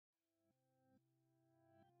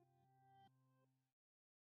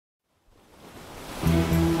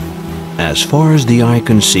As far as the eye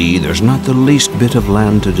can see, there's not the least bit of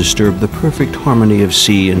land to disturb the perfect harmony of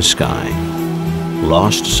sea and sky.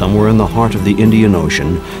 Lost somewhere in the heart of the Indian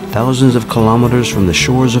Ocean, thousands of kilometers from the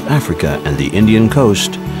shores of Africa and the Indian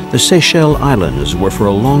coast, the Seychelles Islands were for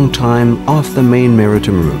a long time off the main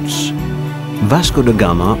maritime routes. Vasco da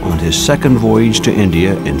Gama, on his second voyage to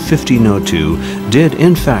India in 1502, did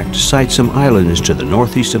in fact sight some islands to the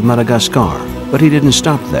northeast of Madagascar, but he didn't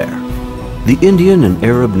stop there. The Indian and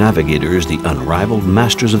Arab navigators, the unrivaled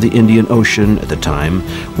masters of the Indian Ocean at the time,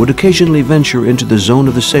 would occasionally venture into the zone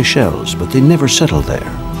of the Seychelles, but they never settled there.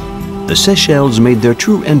 The Seychelles made their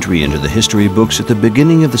true entry into the history books at the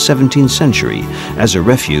beginning of the 17th century as a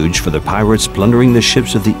refuge for the pirates plundering the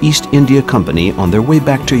ships of the East India Company on their way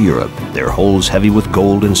back to Europe, their holds heavy with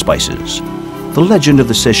gold and spices. The legend of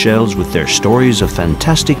the Seychelles with their stories of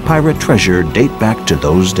fantastic pirate treasure date back to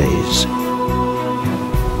those days.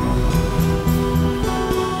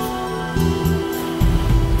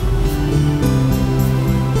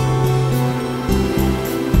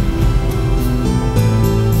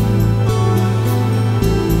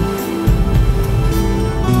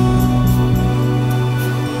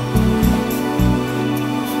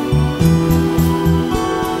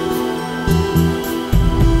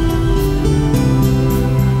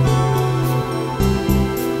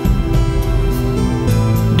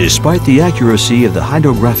 Despite the accuracy of the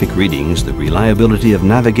hydrographic readings, the reliability of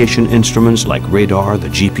navigation instruments like radar, the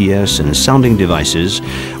GPS, and sounding devices,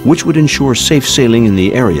 which would ensure safe sailing in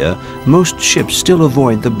the area, most ships still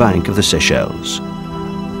avoid the bank of the Seychelles.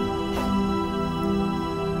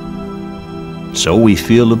 So we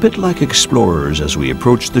feel a bit like explorers as we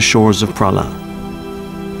approach the shores of Praslin.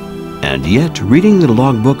 And yet, reading the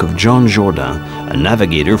logbook of John Jourdain, a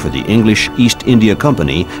navigator for the English East India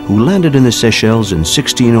Company who landed in the Seychelles in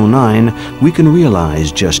 1609, we can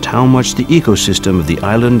realize just how much the ecosystem of the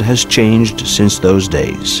island has changed since those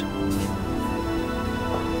days.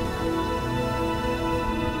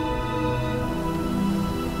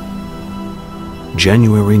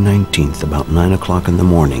 January 19th, about 9 o'clock in the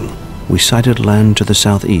morning, we sighted land to the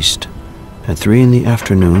southeast. At 3 in the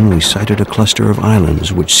afternoon, we sighted a cluster of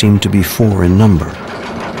islands which seemed to be 4 in number.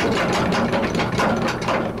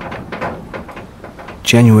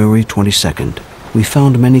 January 22nd, we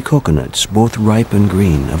found many coconuts, both ripe and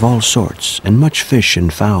green, of all sorts, and much fish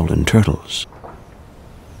and fowl and turtles.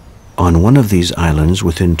 On one of these islands,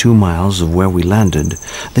 within 2 miles of where we landed,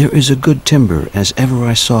 there is a good timber as ever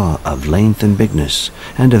I saw, of length and bigness,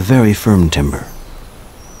 and a very firm timber.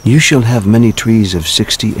 You shall have many trees of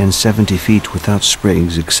 60 and 70 feet without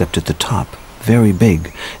sprigs except at the top, very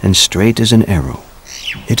big and straight as an arrow.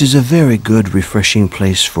 It is a very good refreshing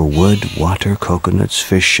place for wood, water, coconuts,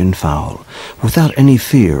 fish and fowl, without any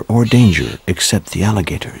fear or danger except the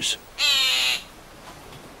alligators.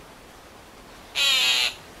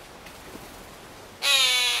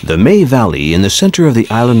 The May Valley in the center of the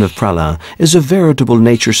island of Praslin is a veritable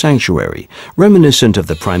nature sanctuary, reminiscent of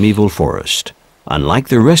the primeval forest. Unlike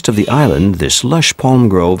the rest of the island, this lush palm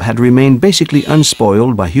grove had remained basically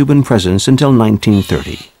unspoiled by human presence until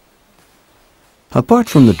 1930. Apart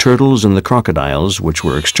from the turtles and the crocodiles, which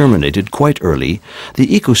were exterminated quite early, the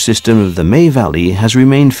ecosystem of the May Valley has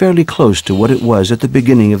remained fairly close to what it was at the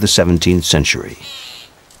beginning of the 17th century.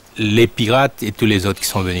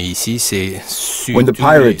 When the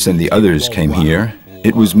pirates and the others came here,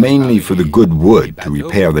 it was mainly for the good wood to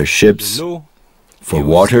repair their ships, for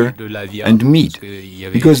water and meat,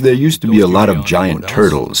 because there used to be a lot of giant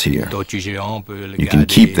turtles here. You can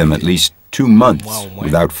keep them at least 2 months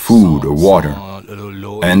without food or water,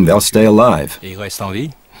 and they'll stay alive. And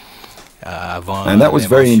that was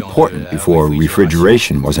very important before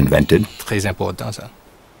refrigeration was invented.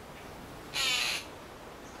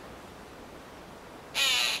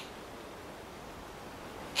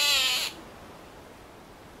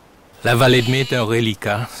 The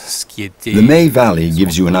May Valley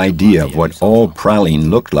gives you an idea of what all praline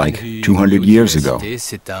looked like 200 years ago.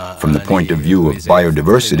 From the point of view of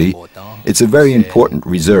biodiversity, it's a very important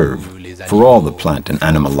reserve for all the plant and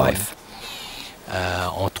animal life.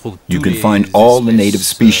 You can find all the native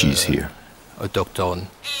species here.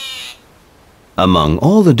 Among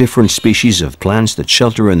all the different species of plants that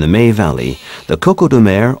shelter in the May Valley, the coco de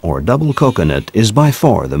mer, or double coconut, is by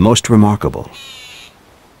far the most remarkable.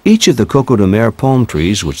 Each of the coco de mer palm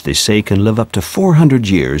trees, which they say can live up to 400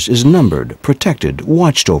 years, is numbered, protected,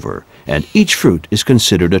 watched over, and each fruit is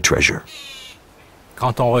considered a treasure.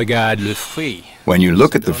 When you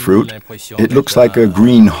look at the fruit, it looks like a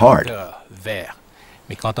green heart.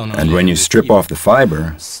 And when you strip off the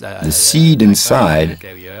fiber, the seed inside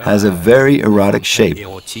has a very erotic shape.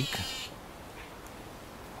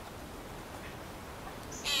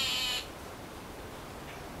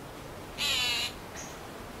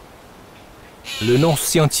 The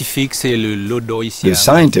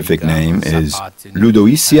scientific name is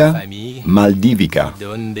Ludoicea maldivica.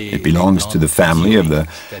 It belongs to the family of the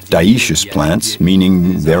dioecious plants,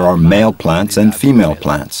 meaning there are male plants and female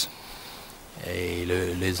plants.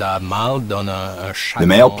 The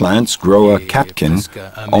male plants grow a catkin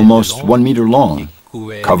almost 1 meter long,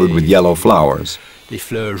 covered with yellow flowers.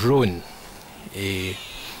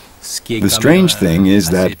 The strange thing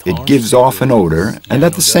is that it gives off an odor and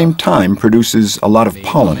at the same time produces a lot of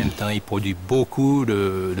pollen.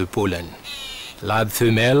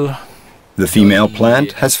 The female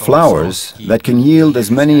plant has flowers that can yield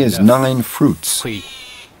as many as 9 fruits.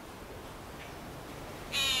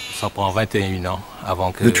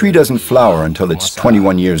 The tree doesn't flower until it's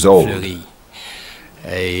 21 years old.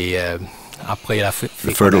 The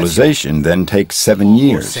fertilization then takes 7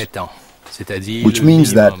 years, which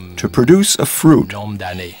means that to produce a fruit,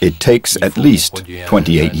 it takes at least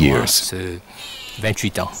 28 years.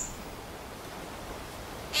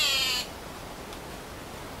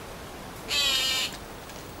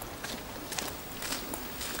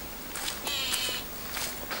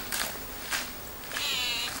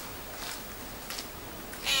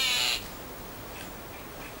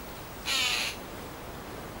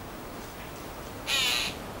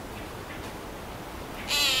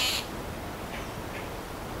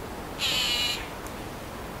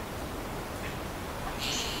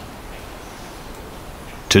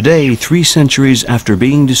 Today, 3 centuries after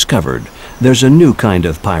being discovered, there's a new kind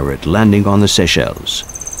of pirate landing on the Seychelles.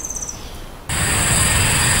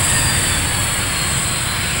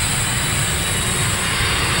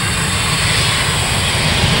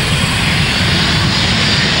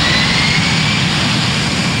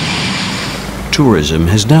 Tourism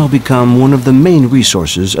has now become one of the main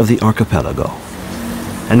resources of the archipelago.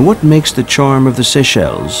 And what makes the charm of the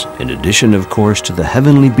Seychelles, in addition of course to the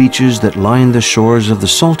heavenly beaches that line the shores of the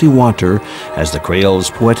salty water, as the Creoles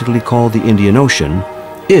poetically call the Indian Ocean,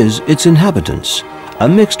 is its inhabitants, a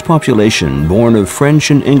mixed population born of French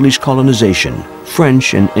and English colonization,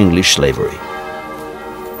 French and English slavery.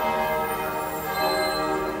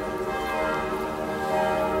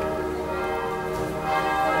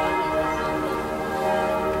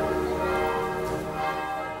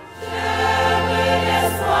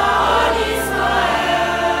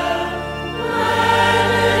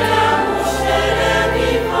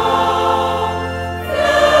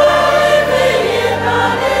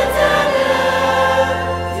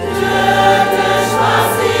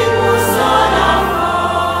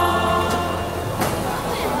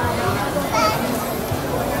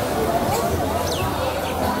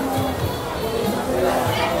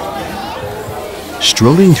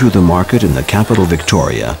 Strolling through the market in the capital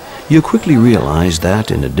Victoria, you quickly realize that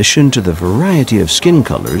in addition to the variety of skin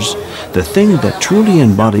colors, the thing that truly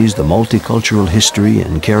embodies the multicultural history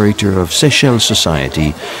and character of Seychelles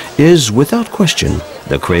society is, without question,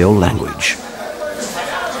 the Creole language.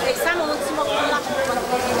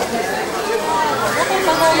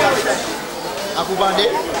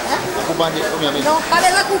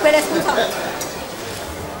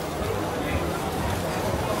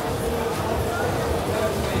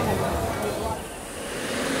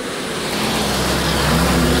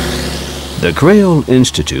 The Creole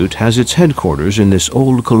Institute has its headquarters in this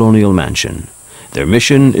old colonial mansion. Their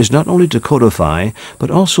mission is not only to codify, but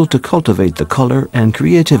also to cultivate the color and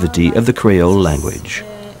creativity of the Creole language.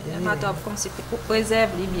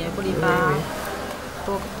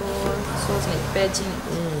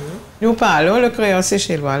 Nous parlons le créole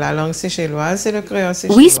séchellois. La langue séchelloise, c'est le créole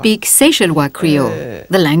séchellois. We speak Seychellois Creole,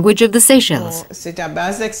 the language of the Seychelles. C'est à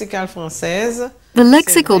base lexicale française. The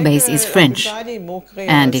lexical base is French,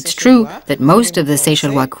 and it's true that most of the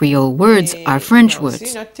Seychellois Creole words are French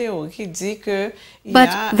words. But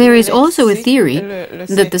there is also a theory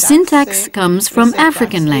that the syntax comes from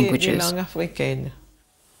African languages.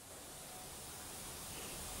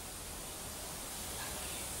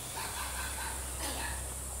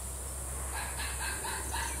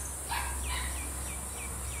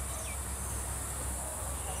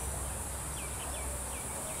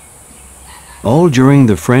 All during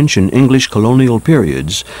the French and English colonial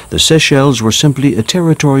periods, the Seychelles were simply a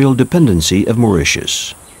territorial dependency of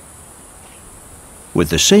Mauritius.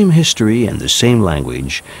 With the same history and the same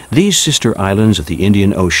language, these sister islands of the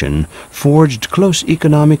Indian Ocean forged close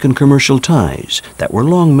economic and commercial ties that were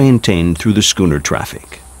long maintained through the schooner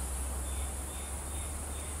traffic.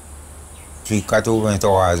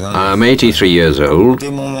 I'm 83 years old.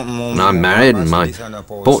 I'm married, and my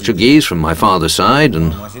Portuguese from my father's side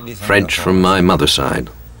and French from my mother's side.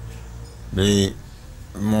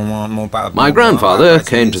 My grandfather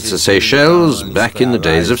came to the Seychelles back in the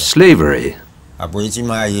days of slavery.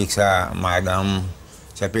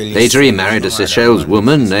 Later he married a Seychelles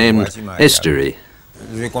woman named Estery.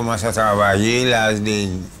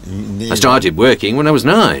 I started working when I was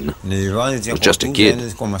 9. I was just a kid.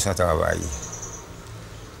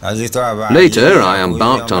 Later I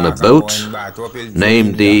embarked on a boat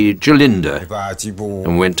named the Jalinda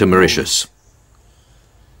and went to Mauritius.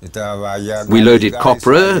 We loaded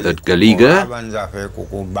copra at Galiga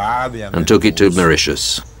and took it to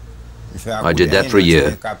Mauritius. I did that for a year.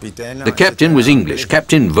 The captain was English,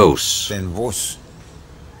 Captain Vos. When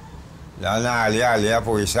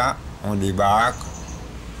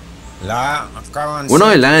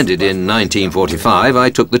I landed in 1945, I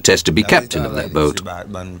took the test to be captain of that boat.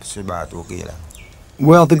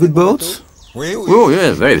 Well, the good boats? Oh,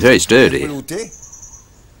 yeah, very, very sturdy.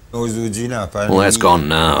 Well, that's gone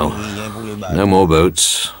now. No more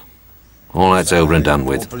boats. All that's over and done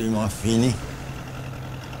with.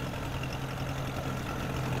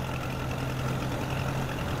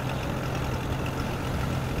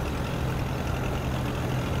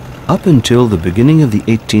 Up until the beginning of the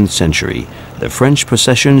 18th century, the French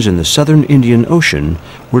possessions in the southern Indian Ocean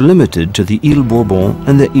were limited to the Île Bourbon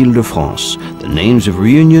and the Île de France, the names of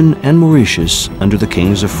Réunion and Mauritius under the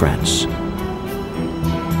kings of France.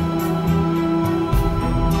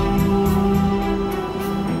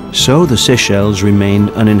 So the Seychelles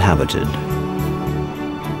remained uninhabited.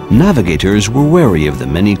 Navigators were wary of the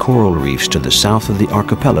many coral reefs to the south of the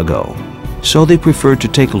archipelago, so they preferred to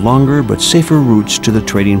take longer but safer routes to the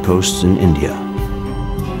trading posts in India.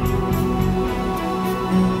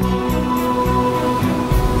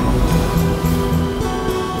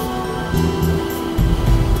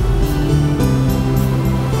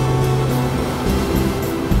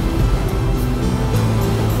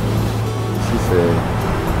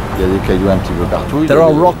 There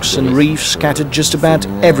are rocks and reefs scattered just about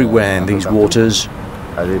everywhere in these waters.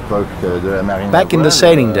 Back in the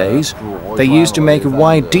sailing days, they used to make a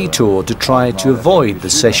wide detour to try to avoid the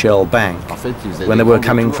Seychelles bank when they were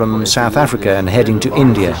coming from South Africa and heading to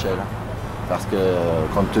India.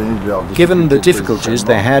 Given the difficulties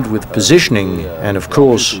they had with positioning and, of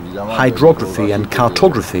course, hydrography and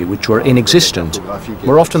cartography, which were inexistent,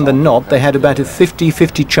 more often than not they had about a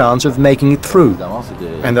 50-50 chance of making it through.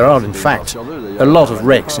 And there are, in fact, a lot of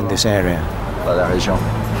wrecks in this area.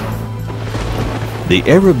 The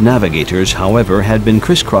Arab navigators, however, had been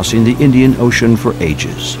crisscrossing the Indian Ocean for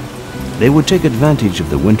ages. They would take advantage of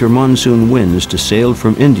the winter monsoon winds to sail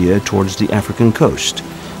from India towards the African coast.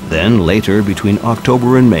 Then, later, between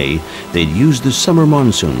October and May, they'd use the summer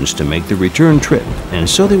monsoons to make the return trip, and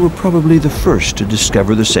so they were probably the first to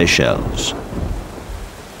discover the Seychelles.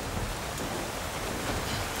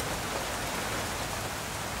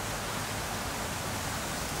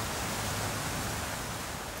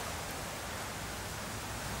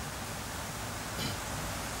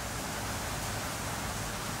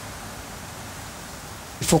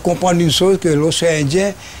 It's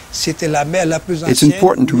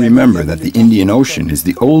important to remember that the Indian Ocean is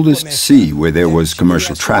the oldest sea where there was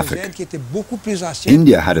commercial traffic.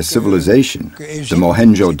 India had a civilization, the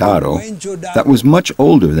Mohenjo-Daro, that was much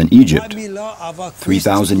older than Egypt.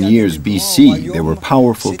 3,000 years BC, there were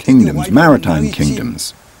powerful kingdoms, maritime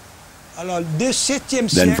kingdoms.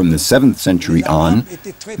 Then from the 7th century on,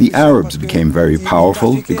 the Arabs became very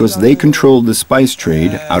powerful because they controlled the spice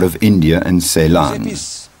trade out of India and Ceylon.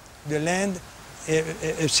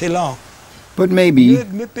 But maybe,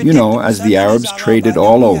 you know, as the Arabs traded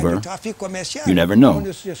all over, you never know.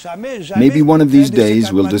 Maybe one of these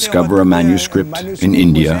days we'll discover a manuscript in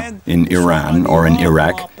India, in Iran, or in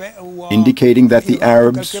Iraq, indicating that the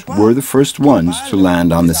Arabs were the first ones to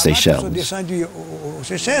land on the Seychelles.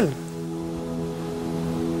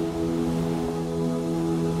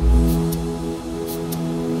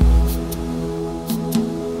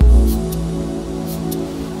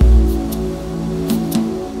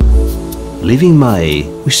 Leaving Mahé,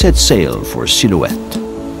 we set sail for Silhouette.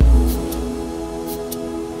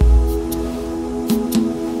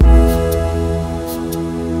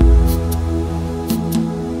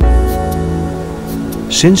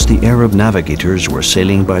 Since the Arab navigators were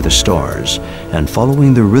sailing by the stars and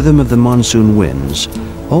following the rhythm of the monsoon winds,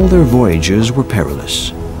 all their voyages were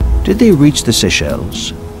perilous. Did they reach the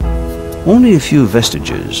Seychelles? Only a few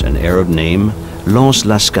vestiges, an Arab name, Lance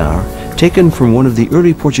Lascar, taken from one of the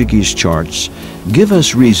early Portuguese charts, give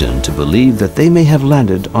us reason to believe that they may have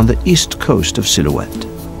landed on the east coast of Silhouette.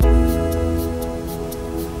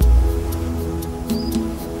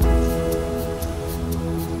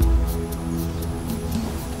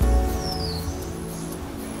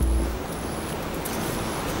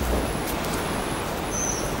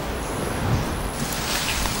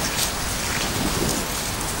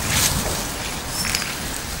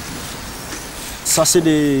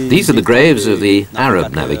 These are the graves of the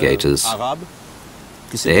Arab navigators.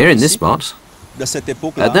 They're here in this spot.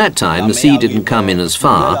 At that time, the sea didn't come in as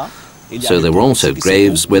far, so there were also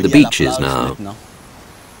graves where the beach is now.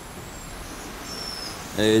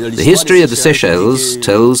 The history of the Seychelles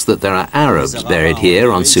tells that there are Arabs buried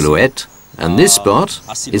here on Silhouette, and this spot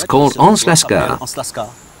is called Classica.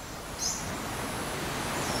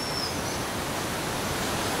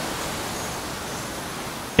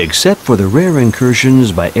 Except for the rare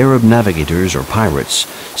incursions by Arab navigators or pirates,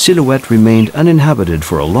 Silhouette remained uninhabited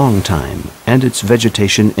for a long time and its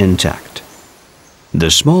vegetation intact. The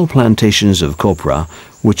small plantations of copra,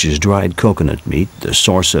 which is dried coconut meat, the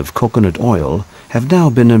source of coconut oil, have now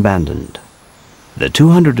been abandoned. The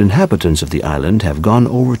 200 inhabitants of the island have gone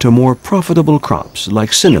over to more profitable crops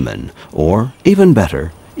like cinnamon or, even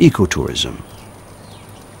better, ecotourism.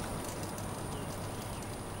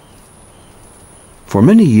 For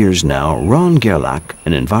many years now, Ron Gerlach,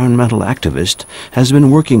 an environmental activist, has been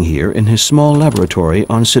working here in his small laboratory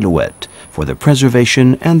on Silhouette for the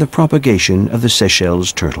preservation and the propagation of the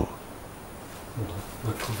Seychelles turtle.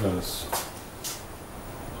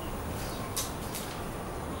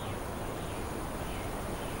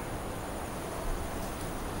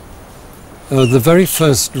 The very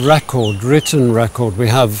first written record we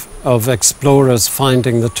have of explorers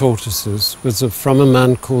finding the tortoises was from a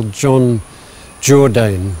man called John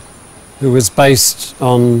Jourdain, who was based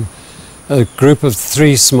on a group of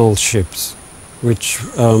 3 small ships which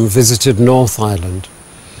visited North Island,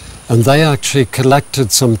 and they actually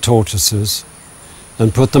collected some tortoises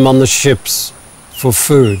and put them on the ships for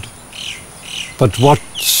food. But what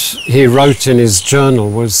he wrote in his journal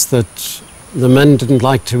was that the men didn't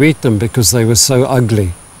like to eat them because they were so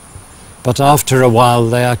ugly, but after a while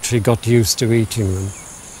they actually got used to eating them.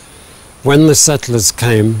 When the settlers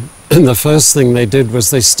came, the first thing they did was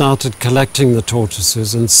they started collecting the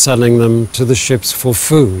tortoises and selling them to the ships for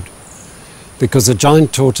food. Because a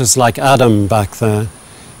giant tortoise like Adam back there,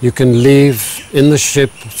 you can leave in the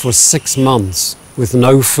ship for 6 months with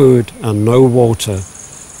no food and no water,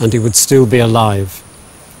 and he would still be alive.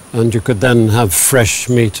 And you could then have fresh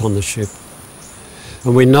meat on the ship.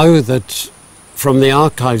 And we know that from the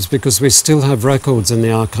archives, because we still have records in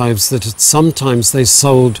the archives, that sometimes they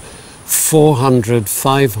sold 400,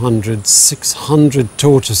 500, 600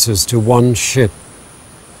 tortoises to one ship.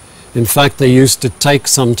 In fact, they used to take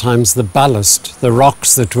sometimes the ballast, the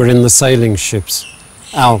rocks that were in the sailing ships,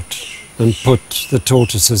 out and put the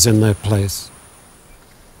tortoises in their place.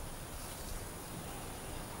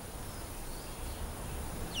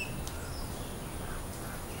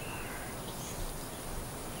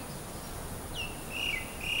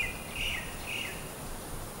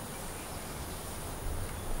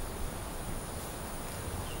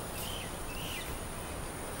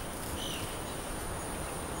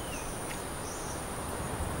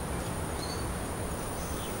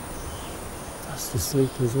 To sleep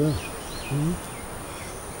as well.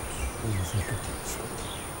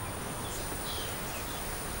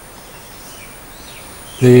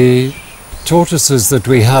 The tortoises that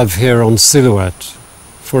we have here on Silhouette,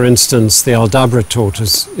 for instance, the Aldabra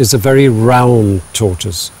tortoise, is a very round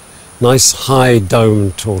tortoise, nice high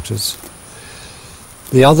domed tortoise.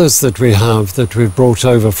 The others that we have that we've brought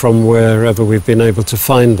over from wherever we've been able to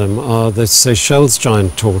find them are the Seychelles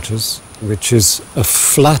giant tortoise, which is a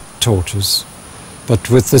flat tortoise, but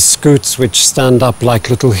with the scutes which stand up like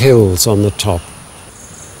little hills on the top.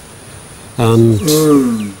 And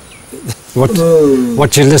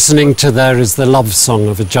what you're listening to there is the love song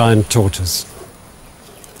of a giant tortoise.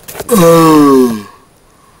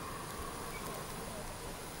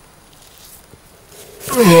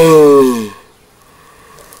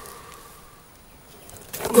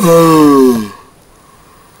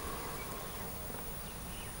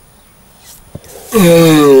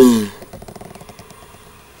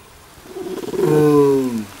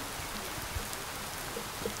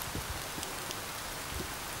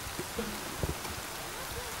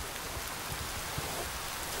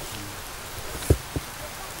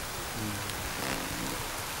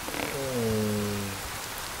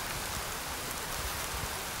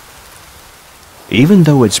 Even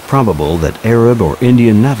though it's probable that Arab or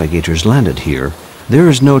Indian navigators landed here, there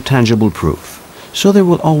is no tangible proof, so there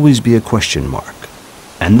will always be a question mark.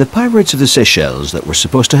 And the pirates of the Seychelles that were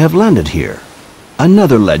supposed to have landed here?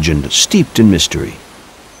 Another legend steeped in mystery.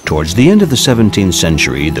 Towards the end of the 17th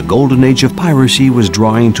century, the golden age of piracy was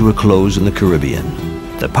drawing to a close in the Caribbean.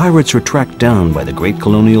 The pirates were tracked down by the great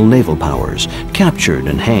colonial naval powers, captured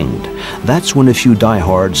and hanged. That's when a few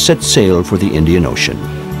diehards set sail for the Indian Ocean.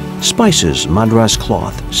 Spices, madras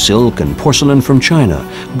cloth, silk and porcelain from China,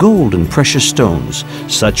 gold and precious stones.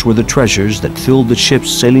 Such were the treasures that filled the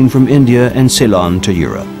ships sailing from India and Ceylon to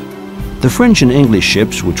Europe. The French and English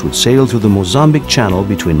ships, which would sail through the Mozambique Channel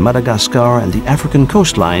between Madagascar and the African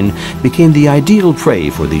coastline, became the ideal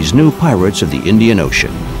prey for these new pirates of the Indian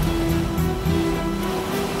Ocean.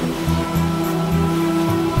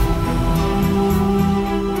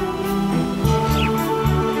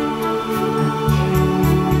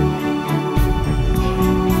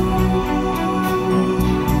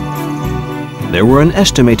 There were an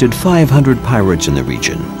estimated 500 pirates in the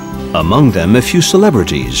region. Among them, a few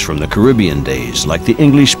celebrities from the Caribbean days, like the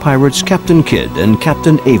English pirates Captain Kidd and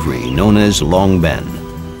Captain Avery, known as Long Ben,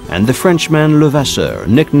 and the Frenchman Levasseur,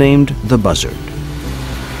 nicknamed the Buzzard.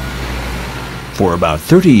 For about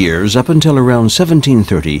 30 years, up until around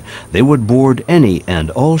 1730, they would board any and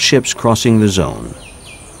all ships crossing the zone.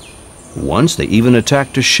 Once they even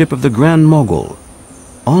attacked a ship of the Grand Mogul.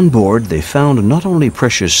 On board, they found not only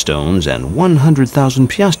precious stones and 100,000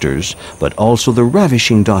 piastres, but also the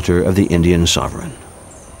ravishing daughter of the Indian sovereign.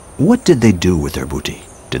 What did they do with their booty?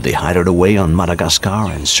 Did they hide it away on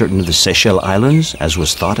Madagascar and certain of the Seychelles Islands, as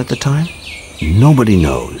was thought at the time? Nobody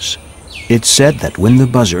knows. It's said that when the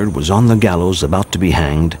Buzzard was on the gallows about to be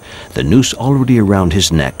hanged, the noose already around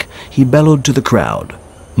his neck, he bellowed to the crowd,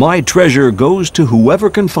 "My treasure goes to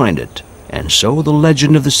whoever can find it." And so the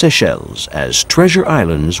legend of the Seychelles as Treasure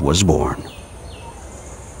Islands was born.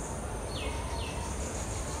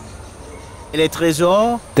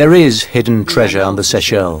 There is hidden treasure on the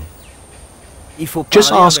Seychelles.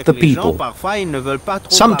 Just ask the people.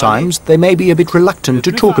 Sometimes they may be a bit reluctant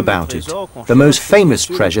to talk about it. The most famous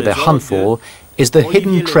treasure they hunt for is the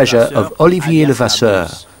hidden treasure of Olivier Levasseur,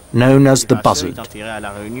 known as the Buzzard.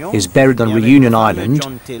 He's buried on Reunion Island,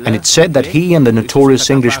 and it's said that he and the notorious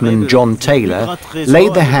Englishman John Taylor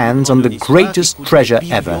laid their hands on the greatest treasure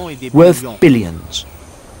ever, worth billions.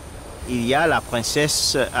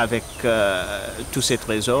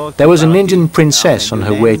 There was an Indian princess on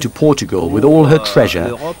her way to Portugal with all her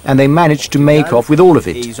treasure, and they managed to make off with all of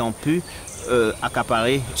it.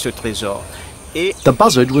 The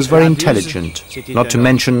Buzzard was very intelligent, not to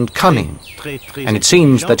mention cunning, and it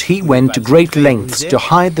seems that he went to great lengths to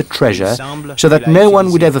hide the treasure so that no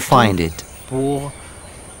one would ever find it.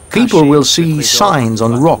 People will see signs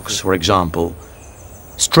on rocks, for example,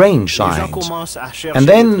 strange signs, and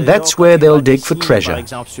then that's where they'll dig for treasure.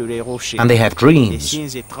 And they have dreams.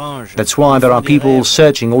 That's why there are people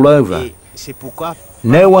searching all over.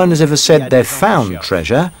 No one has ever said they've found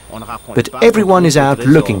treasure, but everyone is out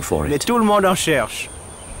looking for it.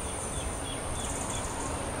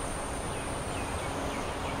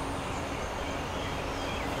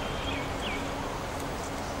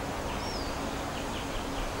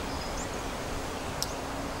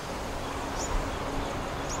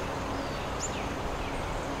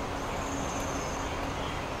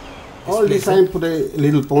 All this time put a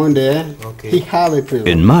little point there. He have a treasure.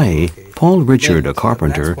 In Mai, Paul Richard, a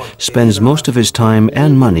carpenter, spends most of his time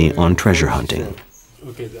and money on treasure hunting.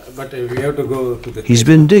 He's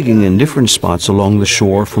been digging in different spots along the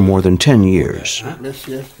shore for more than 10 years,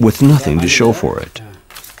 with nothing to show for it.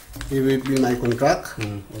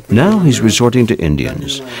 Now he's resorting to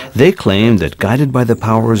Indians. They claim that, guided by the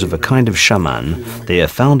powers of a kind of shaman, they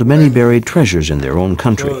have found many buried treasures in their own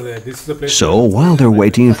country. So, while they're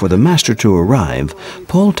waiting for the master to arrive,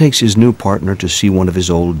 Paul takes his new partner to see one of his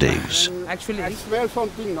old digs. I smell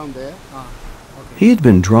something down there. He had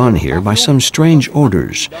been drawn here by some strange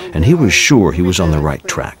odors, and he was sure he was on the right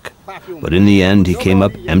track. But in the end, he came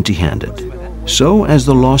up empty-handed. So, as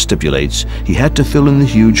the law stipulates, he had to fill in the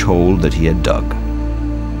huge hole that he had dug.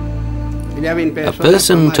 A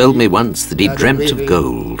person told me once that he dreamt of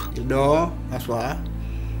gold.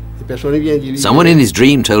 Someone in his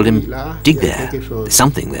dream told him, "Dig there, there's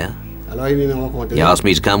something there." He asked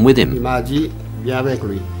me to come with him.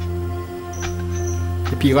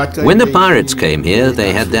 When the pirates came here,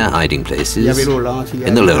 they had their hiding places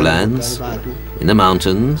in the lowlands, in the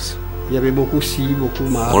mountains.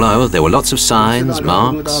 All over, there were lots of signs,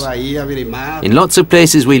 marks. In lots of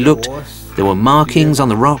places we looked, there were markings on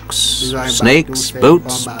the rocks, snakes,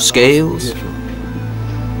 boats, scales.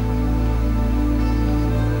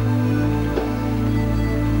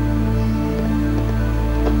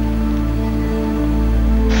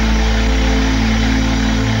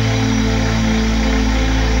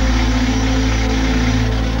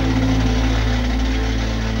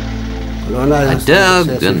 I dug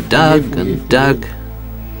and dug and dug,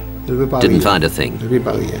 didn't find a thing.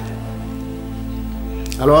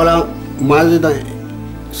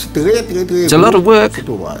 It's a lot of work.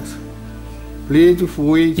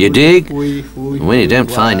 You dig, and when you don't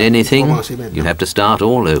find anything, you have to start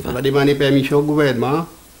all over.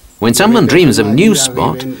 When someone dreams of a new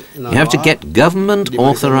spot, you have to get government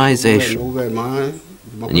authorization,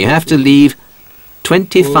 and you have to leave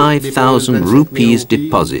 25,000 rupees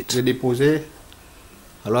deposit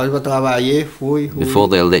before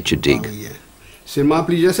they'll let you dig.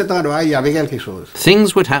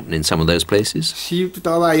 Things would happen in some of those places.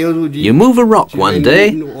 You move a rock one day,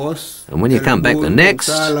 and when you come back the next,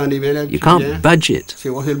 you can't budge it.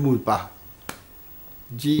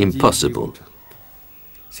 Impossible.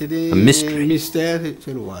 A mystery.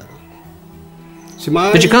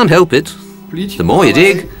 But you can't help it. The more you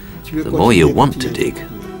dig, the more you want to dig.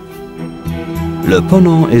 Le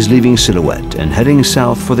Ponant is leaving Silhouette and heading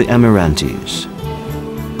south for the Amirantes.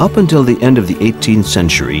 Up until the end of the 18th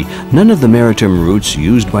century, none of the maritime routes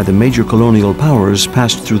used by the major colonial powers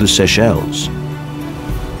passed through the Seychelles.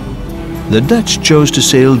 The Dutch chose to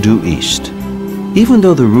sail due east. Even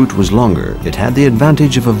though the route was longer, it had the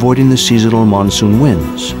advantage of avoiding the seasonal monsoon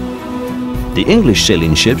winds. The English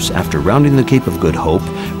sailing ships, after rounding the Cape of Good Hope,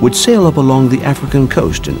 would sail up along the African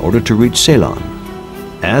coast in order to reach Ceylon.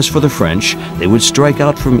 As for the French, they would strike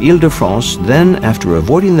out from Ile-de-France, then, after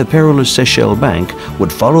avoiding the perilous Seychelles bank,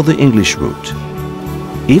 would follow the English route.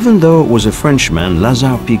 Even though it was a Frenchman,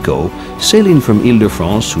 Lazare Picot, sailing from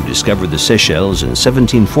Ile-de-France who discovered the Seychelles in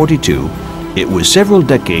 1742, it was several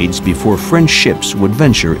decades before French ships would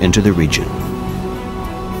venture into the region.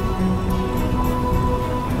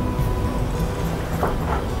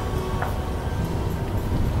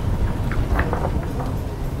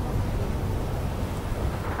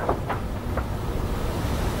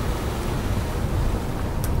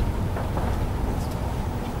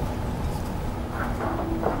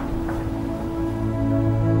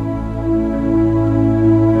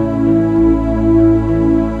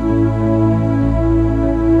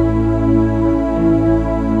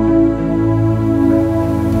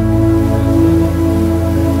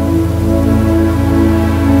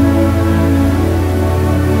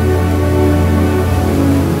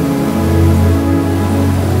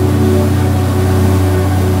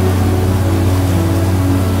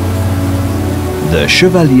 The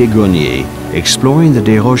Chevalier Grenier, exploring the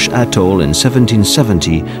Desroches Atoll in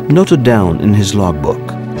 1770, noted down in his logbook,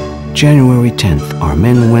 January 10th, our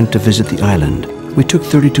men went to visit the island. We took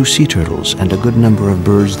 32 sea turtles and a good number of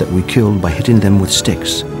birds that we killed by hitting them with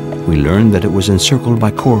sticks. We learned that it was encircled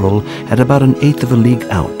by coral at about an eighth of a league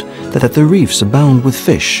out, that the reefs abound with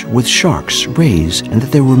fish, with sharks, rays, and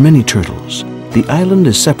that there were many turtles. The island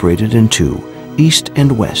is separated in two, east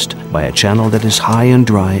and west, by a channel that is high and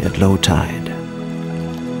dry at low tide.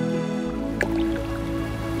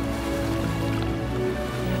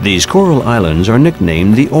 These coral islands are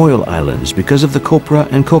nicknamed the Oil Islands because of the copra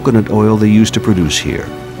and coconut oil they use to produce here.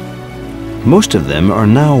 Most of them are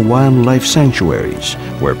now wildlife sanctuaries,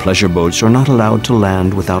 where pleasure boats are not allowed to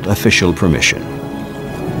land without official permission.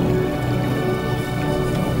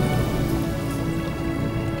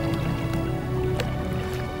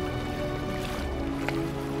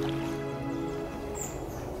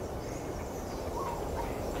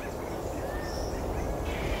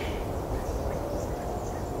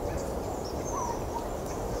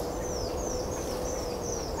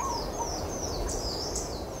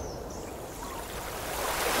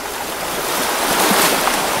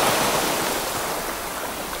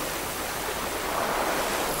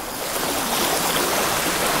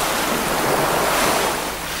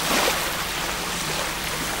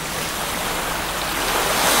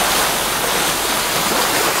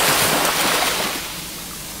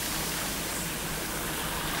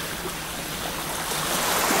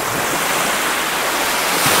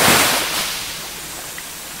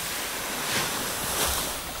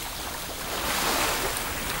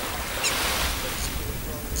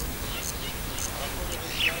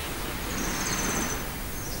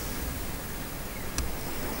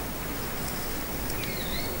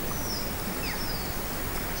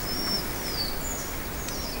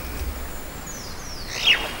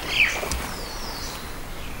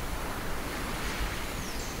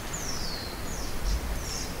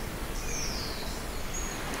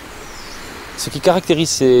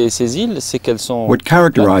 What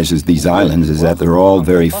characterizes these islands is that they're all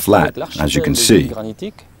very flat, as you can see.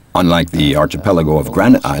 Unlike the archipelago of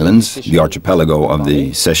granite islands, the archipelago of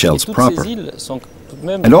the Seychelles proper.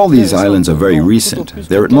 And all these islands are very recent.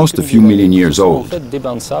 They're at most a few million years old.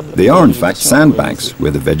 They are in fact sandbanks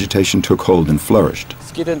where the vegetation took hold and flourished.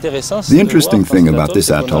 The interesting thing about this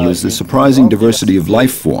atoll is the surprising diversity of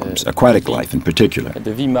life forms, aquatic life in particular.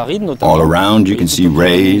 All around you can see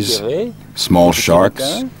rays, small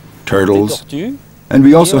sharks, turtles, and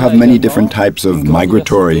we also have many different types of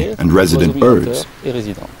migratory and resident birds.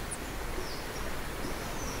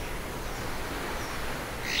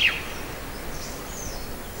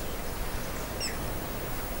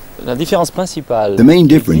 The main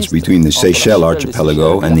difference between the Seychelles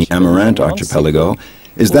archipelago and the Amarant archipelago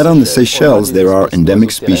is that on the Seychelles there are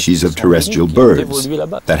endemic species of terrestrial birds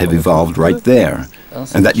that have evolved right there,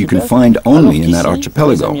 and that you can find only in that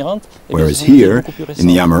archipelago. Whereas here, in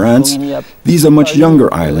the Amarants, these are much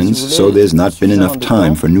younger islands, so there's not been enough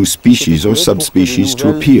time for new species or subspecies to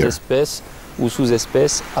appear.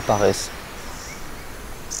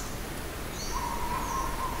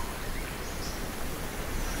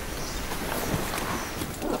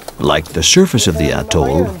 Like the surface of the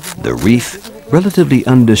atoll, the reef, relatively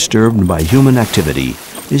undisturbed by human activity,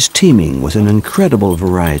 is teeming with an incredible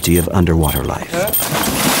variety of underwater life.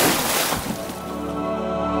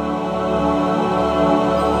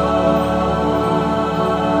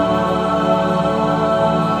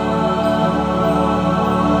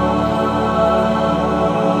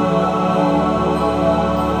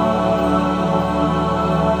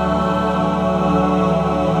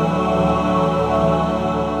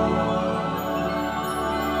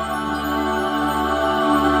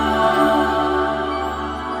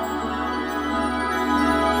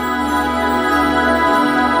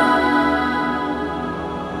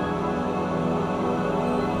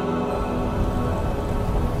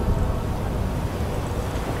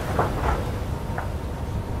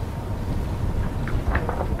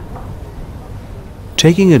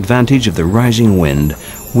 Taking advantage of the rising wind,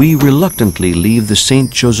 we reluctantly leave the St.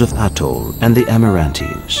 Joseph Atoll and the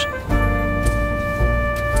Amarantes.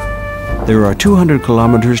 There are 200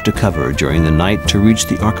 kilometers to cover during the night to reach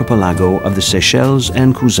the archipelago of the Seychelles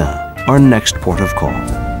and Cousin, our next port of call.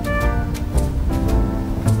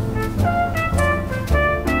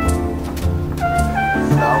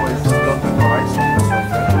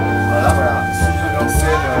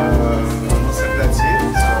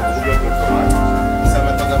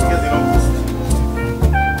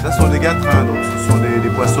 Donc ce sont des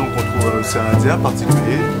poissons qu'on trouve dans l'océan Indien en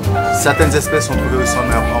particulier. Certaines espèces sont trouvées aussi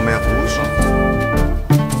en mer Rouge.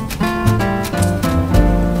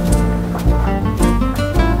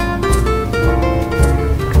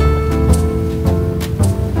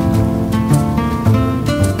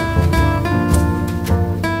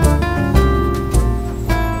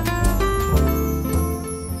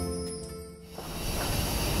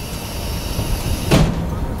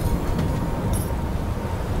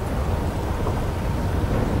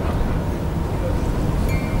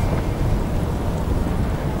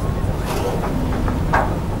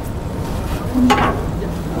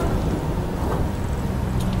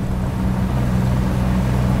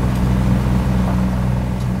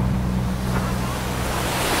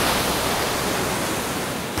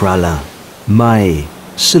 Pralin, Maé,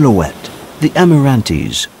 Silhouette, the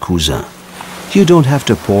Amarantes, Cousin. You don't have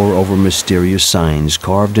to pore over mysterious signs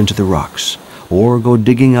carved into the rocks, or go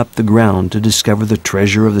digging up the ground to discover the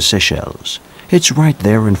treasure of the Seychelles. It's right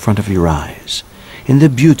there in front of your eyes, in the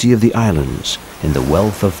beauty of the islands, in the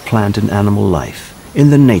wealth of plant and animal life, in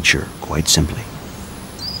the nature, quite simply.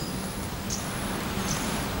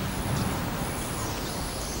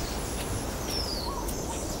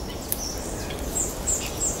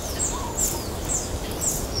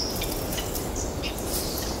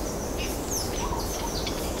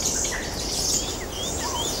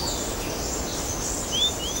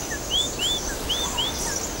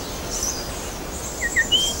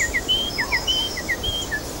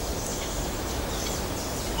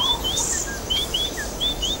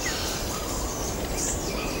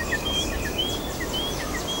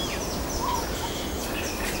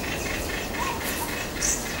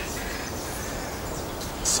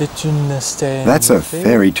 That's a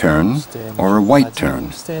fairy tern, or a white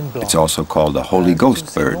tern. It's also called a Holy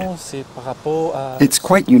Ghost bird. It's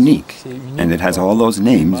quite unique, and it has all those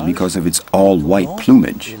names because of its all-white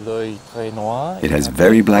plumage. It has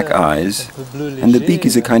very black eyes, and the beak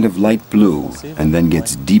is a kind of light blue, and then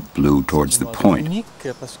gets deep blue towards the point.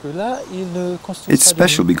 It's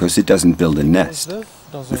special because it doesn't build a nest.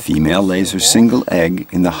 The female lays her single egg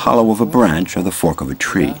in the hollow of a branch or the fork of a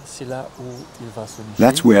tree.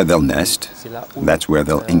 That's where they'll nest, that's where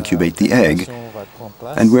they'll incubate the egg,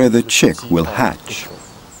 and where the chick will hatch.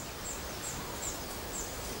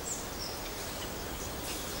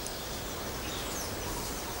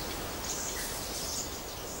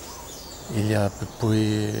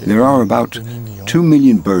 There are about 2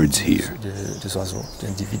 million birds here.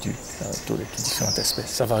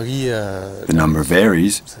 The number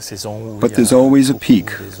varies, but there's always a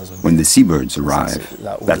peak when the seabirds arrive.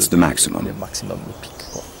 That's the maximum.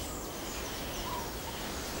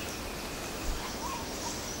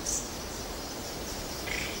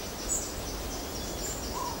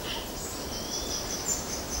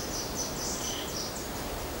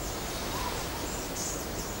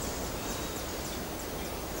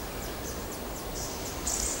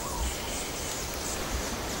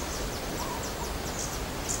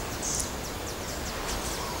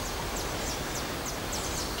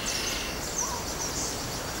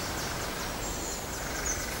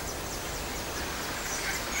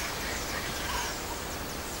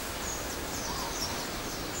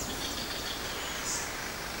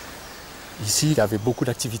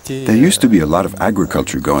 There used to be a lot of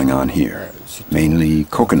agriculture going on here, mainly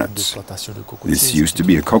coconuts. This used to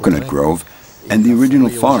be a coconut grove, and the original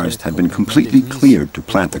forest had been completely cleared to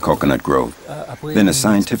plant the coconut grove. Then a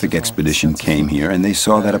scientific expedition came here, and they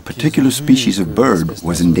saw that a particular species of bird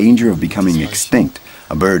was in danger of becoming extinct,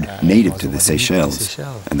 a bird native to the Seychelles.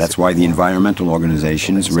 And that's why the environmental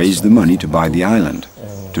organizations raised the money to buy the island,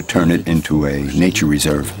 to turn it into a nature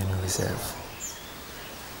reserve.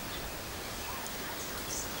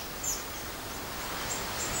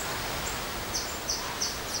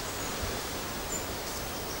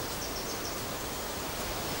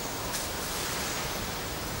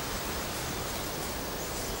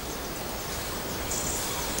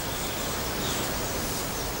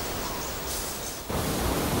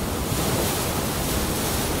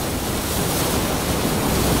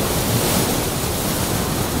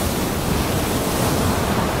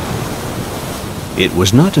 It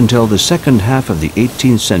was not until the second half of the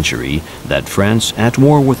 18th century that France, at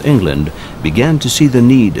war with England, began to see the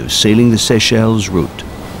need of sailing the Seychelles route.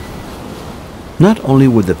 Not only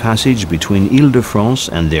would the passage between Ile-de-France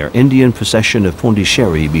and their Indian possession of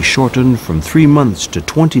Pondicherry be shortened from 3 months to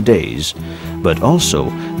 20 days, but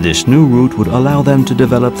also this new route would allow them to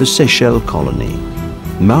develop the Seychelles colony.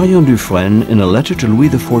 Marion Dufresne, in a letter to Louis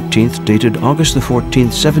XIV dated August 14,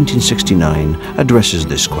 1769, addresses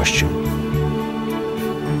this question.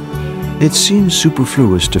 It seems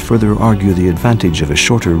superfluous to further argue the advantage of a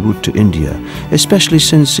shorter route to India, especially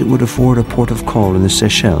since it would afford a port of call in the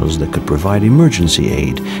Seychelles that could provide emergency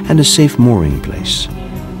aid and a safe mooring place.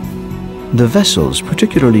 The vessels,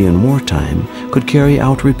 particularly in wartime, could carry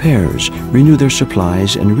out repairs, renew their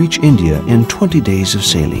supplies, and reach India in 20 days of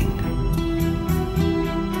sailing.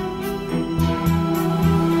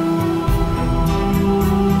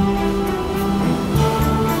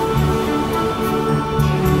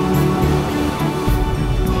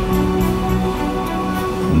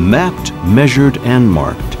 Mapped, measured, and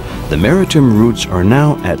marked, the maritime routes are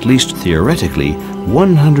now, at least theoretically,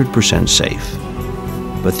 100% safe.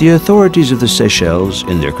 But the authorities of the Seychelles,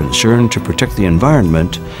 in their concern to protect the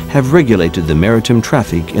environment, have regulated the maritime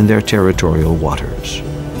traffic in their territorial waters.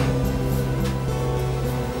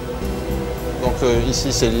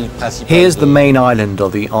 Here's the main island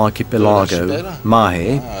of the archipelago,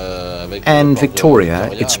 Mahé, and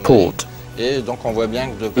Victoria, its port. You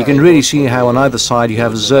can really see how on either side you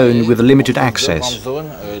have a zone with limited access.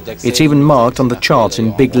 It's even marked on the charts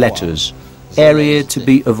in big letters, area to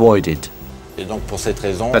be avoided.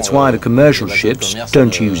 That's why the commercial ships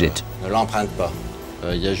don't use it.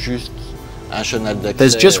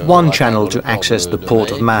 There's just one channel to access the port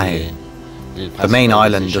of Mahé, the main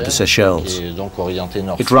island of the Seychelles.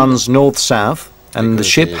 It runs north-south, and the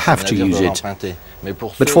ship have to use it.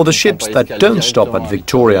 But for the ships that don't stop at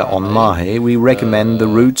Victoria on Mahé, we recommend the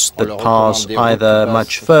routes that pass either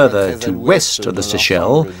much further to west of the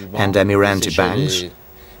Seychelles and Emirati Banks,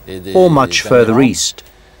 or much further east.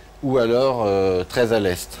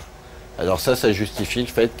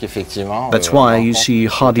 That's why you see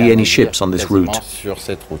hardly any ships on this route.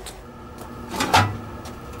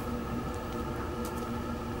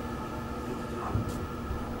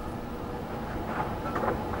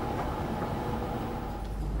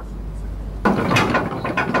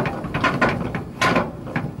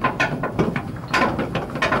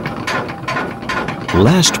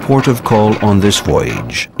 Last port of call on this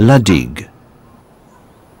voyage, La Digue.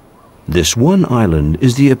 This one island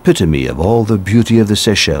is the epitome of all the beauty of the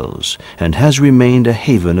Seychelles and has remained a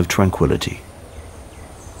haven of tranquility.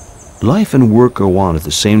 Life and work go on at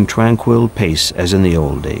the same tranquil pace as in the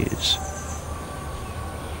old days.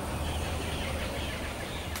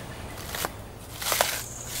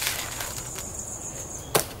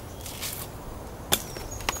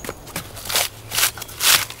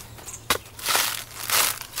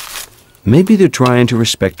 Maybe they're trying to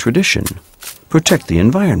respect tradition, protect the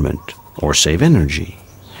environment, or save energy.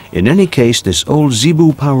 In any case, this old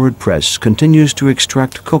Zebu-powered press continues to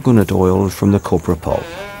extract coconut oil from the copra pulp.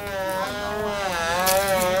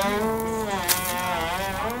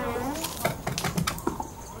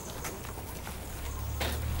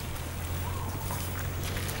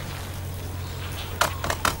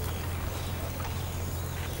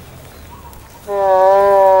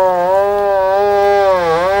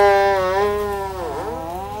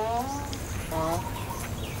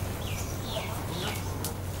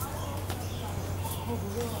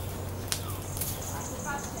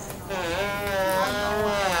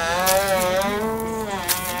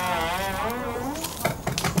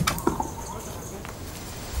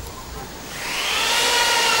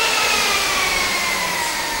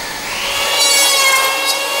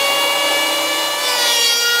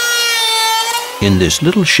 In this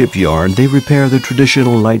little shipyard, they repair the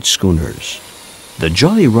traditional light schooners. The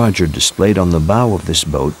Jolly Roger displayed on the bow of this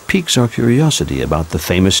boat piques our curiosity about the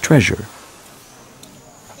famous treasure.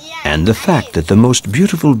 And the fact that the most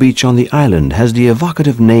beautiful beach on the island has the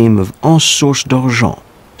evocative name of En Source d'Argent,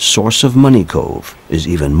 source of Money Cove, is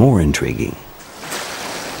even more intriguing.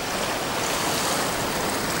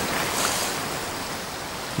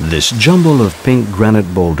 This jumble of pink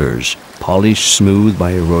granite boulders, polished smooth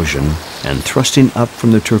by erosion and thrusting up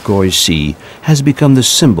from the turquoise sea, has become the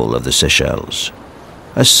symbol of the Seychelles,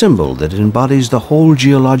 a symbol that embodies the whole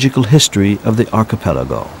geological history of the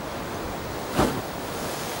archipelago.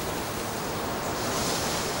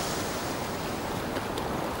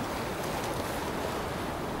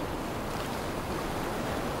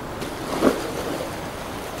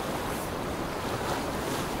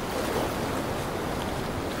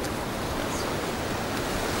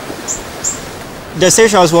 The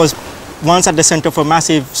Seychelles was once at the center of a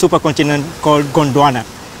massive supercontinent called Gondwana.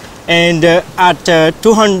 And at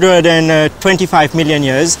 225 million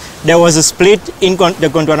years, there was a split in the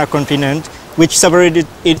Gondwana continent which separated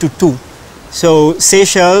into two. So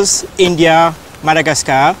Seychelles, India,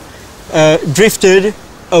 Madagascar drifted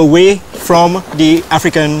away from the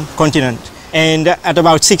African continent. And at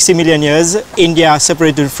about 60 million years, India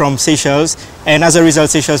separated from Seychelles, and as a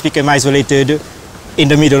result, Seychelles became isolated in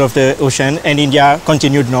the middle of the ocean, and India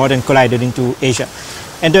continued north and collided into Asia.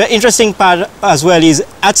 And the interesting part as well is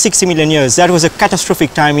at 60 million years, that was a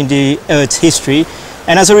catastrophic time in the Earth's history.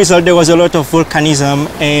 And as a result, there was a lot of volcanism,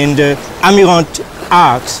 and amirant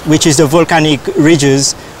arcs, which is the volcanic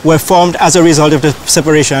ridges, were formed as a result of the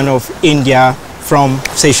separation of India from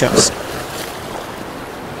Seychelles.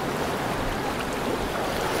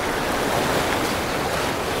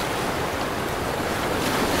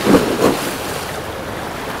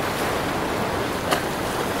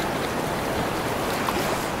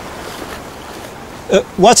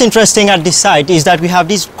 What's interesting at this site is that we have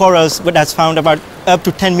these corals that's found about up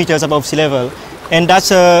to 10 meters above sea level, and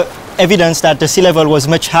that's evidence that the sea level was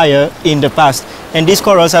much higher in the past. And these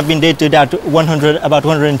corals have been dated at about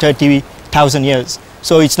 130,000 years.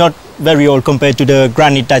 So it's not very old compared to the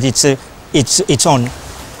granite that it's on.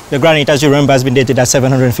 The granite, as you remember, has been dated at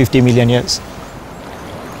 750 million years.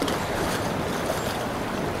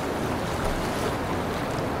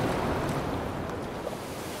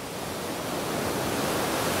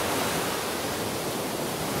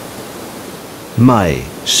 May,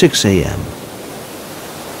 6 a.m.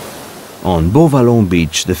 On Beauvallon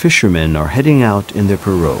Beach, the fishermen are heading out in their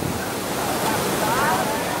pirogue.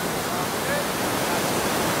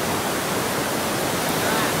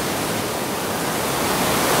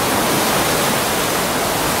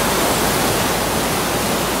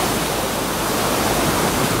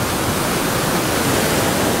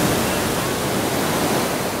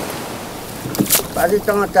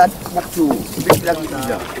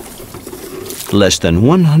 Less than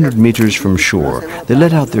 100 meters from shore, they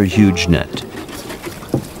let out their huge net.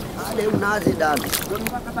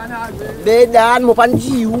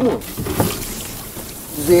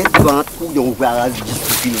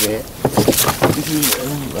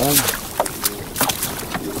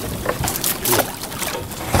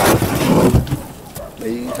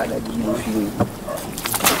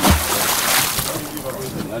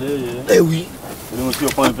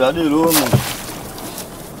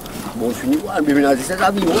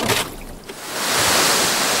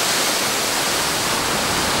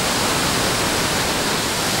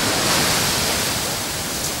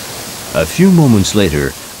 A few moments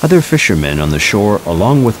later, other fishermen on the shore,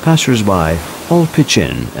 along with passers-by, all pitch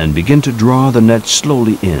in and begin to draw the net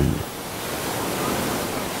slowly in.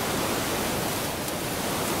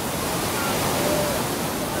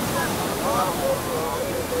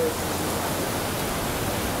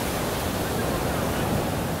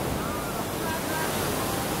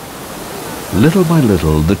 Little by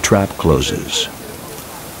little, the trap closes.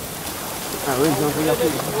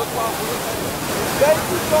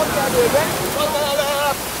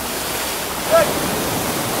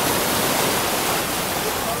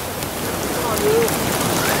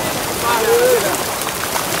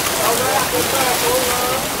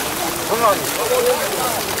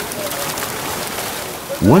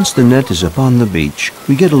 Once the net is upon the beach,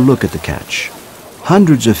 we get a look at the catch.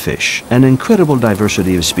 Hundreds of fish, an incredible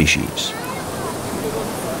diversity of species.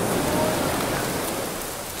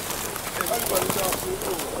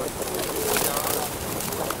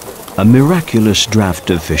 A miraculous draught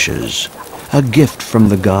of fishes, a gift from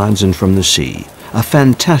the gods and from the sea, a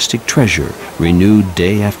fantastic treasure renewed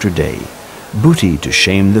day after day, booty to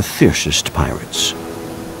shame the fiercest pirates.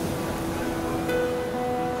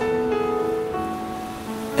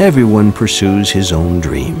 Everyone pursues his own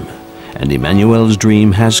dream, and Emmanuel's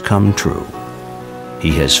dream has come true. He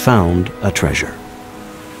has found a treasure.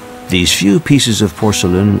 These few pieces of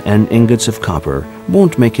porcelain and ingots of copper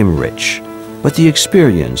won't make him rich, but the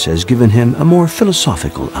experience has given him a more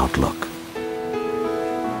philosophical outlook.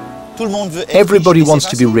 Everybody wants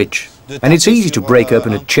to be rich, and it's easy to break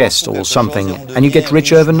open a chest or something and you get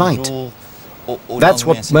rich overnight. That's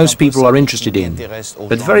what most people are interested in,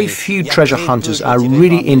 but very few treasure hunters are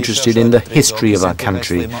really interested in the history of our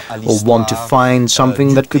country or want to find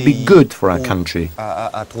something that could be good for our country.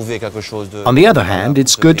 On the other hand,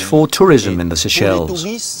 it's good for tourism in the Seychelles.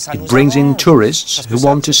 It brings in tourists who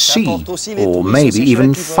want to see or maybe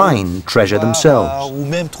even find treasure themselves.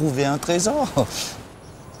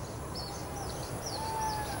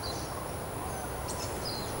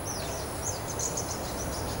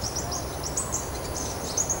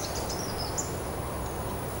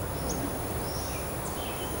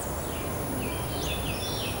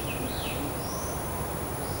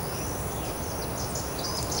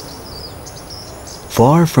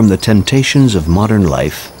 Far from the temptations of modern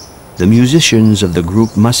life, the musicians of the group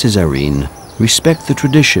Massézarine respect the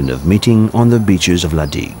tradition of meeting on the beaches of La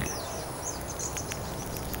Digue.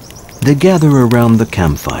 They gather around the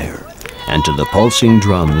campfire, and to the pulsing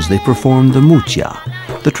drums they perform the mutia,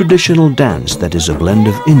 the traditional dance that is a blend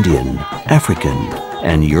of Indian, African,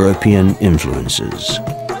 and European influences.